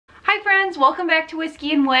friends, welcome back to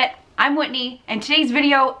Whiskey and Whit. I'm Whitney, and today's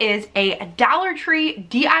video is a Dollar Tree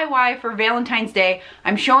DIY for Valentine's Day.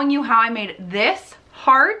 I'm showing you how I made this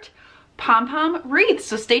heart pom-pom wreath,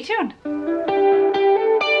 so stay tuned.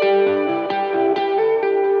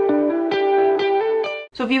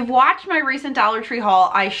 So if you've watched my recent Dollar Tree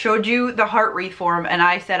haul, I showed you the heart wreath form, and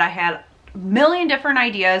I said I had million different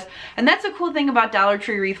ideas, and that's the cool thing about Dollar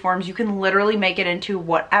Tree wreath forms. You can literally make it into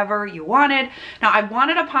whatever you wanted. Now, I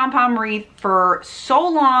wanted a pom-pom wreath for so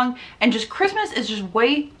long, and just Christmas is just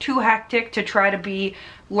way too hectic to try to be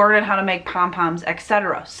learning how to make pom-poms,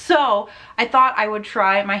 etc. So I thought I would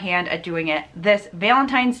try my hand at doing it this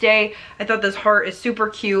Valentine's Day. I thought this heart is super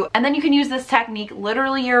cute, and then you can use this technique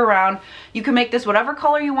literally year round. You can make this whatever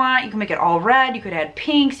color you want. You can make it all red, you could add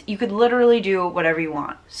pinks, you could literally do whatever you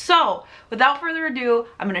want. So without further ado,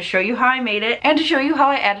 I'm going to show you how I made it and to show you how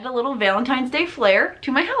I added a little Valentine's Day flair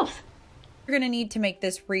to my house. You're going to need to make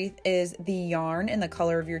this wreath is the yarn in the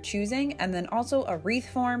color of your choosing, and then also a wreath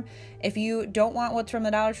form. If you don't want what's from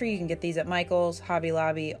the Dollar Tree, you can get these at Michael's, Hobby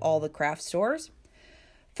Lobby, all the craft stores.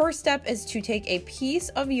 First step is to take a piece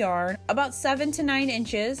of yarn about 7 to 9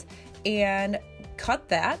 inches and cut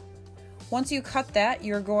that. Once you cut that,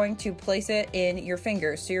 you're going to place it in your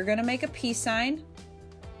fingers. So you're going to make a peace sign,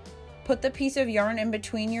 put the piece of yarn in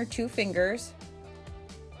between your two fingers,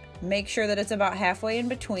 make sure that it's about halfway in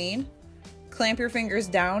between. Clamp your fingers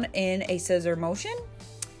down in a scissor motion,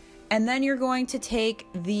 and then you're going to take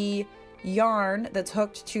the yarn that's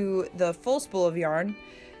hooked to the full spool of yarn,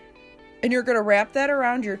 and you're going to wrap that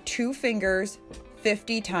around your two fingers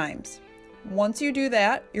 50 times. Once you do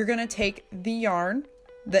that, you're going to take the yarn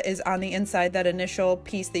that is on the inside, that initial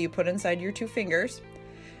piece that you put inside your two fingers,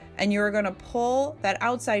 and you're going to pull that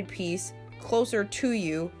outside piece closer to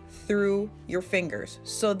you through your fingers.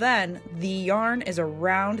 So then the yarn is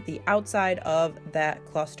around the outside of that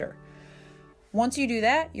cluster. Once you do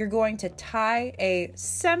that, you're going to tie a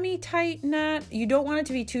semi-tight knot. You don't want it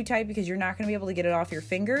to be too tight because you're not going to be able to get it off your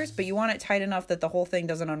fingers, but you want it tight enough that the whole thing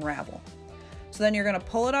doesn't unravel. So then you're going to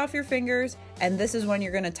pull it off your fingers, and this is when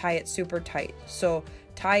you're going to tie it super tight. So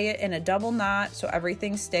tie it in a double knot so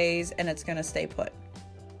everything stays and it's going to stay put.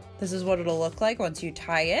 This is what it'll look like once you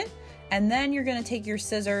tie it. And then you're going to take your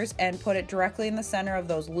scissors and put it directly in the center of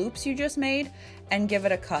those loops you just made and give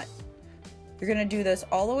it a cut. You're going to do this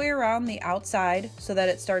all the way around the outside so that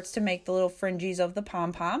it starts to make the little fringes of the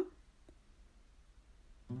pom-pom.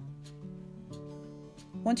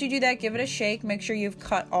 Once you do that, give it a shake. Make sure you've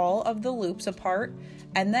cut all of the loops apart.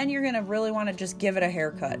 And then you're going to really want to just give it a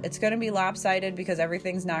haircut. It's going to be lopsided because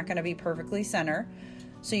everything's not going to be perfectly center.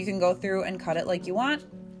 So you can go through and cut it like you want.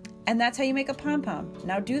 And that's how you make a pom-pom.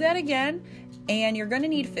 Now do that again, and you're going to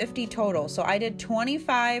need 50 total. So I did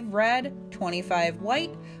 25 red, 25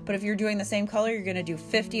 white, but if you're doing the same color, you're going to do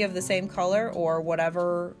 50 of the same color or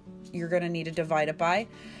whatever you're going to need to divide it by.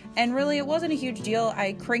 And really, it wasn't a huge deal.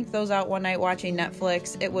 I cranked those out one night watching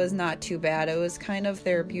Netflix. It was not too bad. It was kind of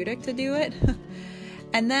therapeutic to do it.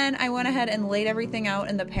 And then I went ahead and laid everything out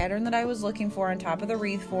in the pattern that I was looking for on top of the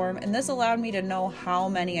wreath form, and this allowed me to know how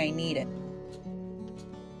many I needed.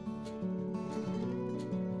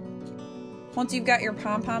 Once you've got your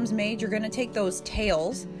pom-poms made, you're going to take those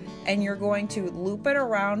tails and you're going to loop it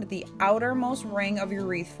around the outermost ring of your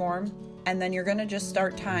wreath form, and then you're going to just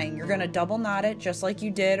start tying. You're going to double knot it just like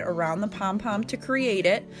you did around the pom-pom to create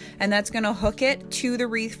it, and that's going to hook it to the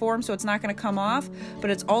wreath form so it's not going to come off,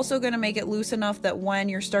 but it's also going to make it loose enough that when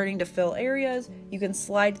you're starting to fill areas, you can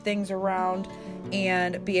slide things around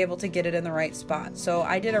and be able to get it in the right spot. So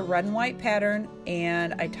I did a red and white pattern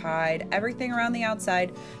and I tied everything around the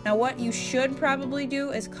outside. Now what you should probably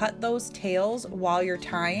do is cut those tails while you're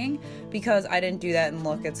tying, because I didn't do that, and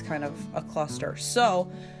look, it's kind of a cluster.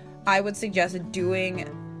 So I would suggest doing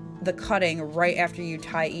the cutting right after you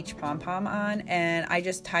tie each pom-pom on, and I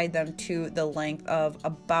just tied them to the length of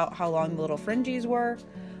about how long the little fringes were.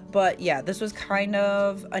 But yeah, this was kind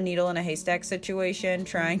of a needle in a haystack situation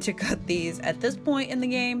trying to cut these at this point in the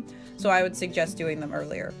game, so I would suggest doing them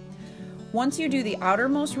earlier. Once you do the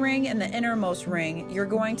outermost ring and the innermost ring, you're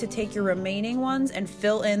going to take your remaining ones and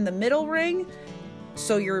fill in the middle ring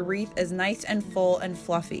so your wreath is nice and full and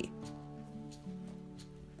fluffy.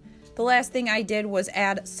 The last thing I did was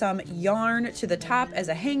add some yarn to the top as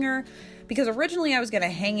a hanger, because originally I was going to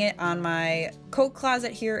hang it on my coat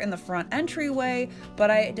closet here in the front entryway, but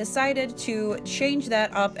I decided to change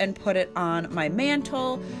that up and put it on my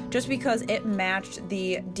mantle just because it matched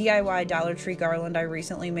the DIY Dollar Tree garland I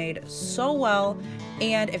recently made so well.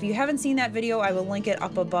 And if you haven't seen that video, I will link it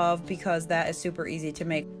up above because that is super easy to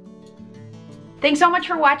make. Thanks so much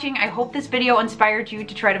for watching. I hope this video inspired you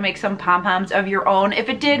to try to make some pom-poms of your own. If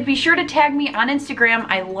it did, be sure to tag me on Instagram.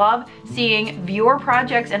 I love seeing viewer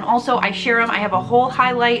projects, and also I share them. I have a whole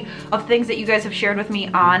highlight of things that you guys have shared with me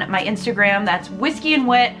on my Instagram. That's Whiskey and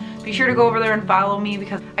Whit. Be sure to go over there and follow me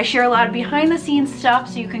because I share a lot of behind the scenes stuff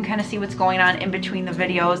so you can kind of see what's going on in between the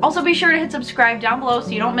videos. Also be sure to hit subscribe down below so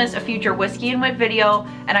you don't miss a future Whiskey and Whit video,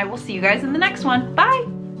 and I will see you guys in the next one.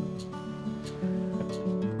 Bye!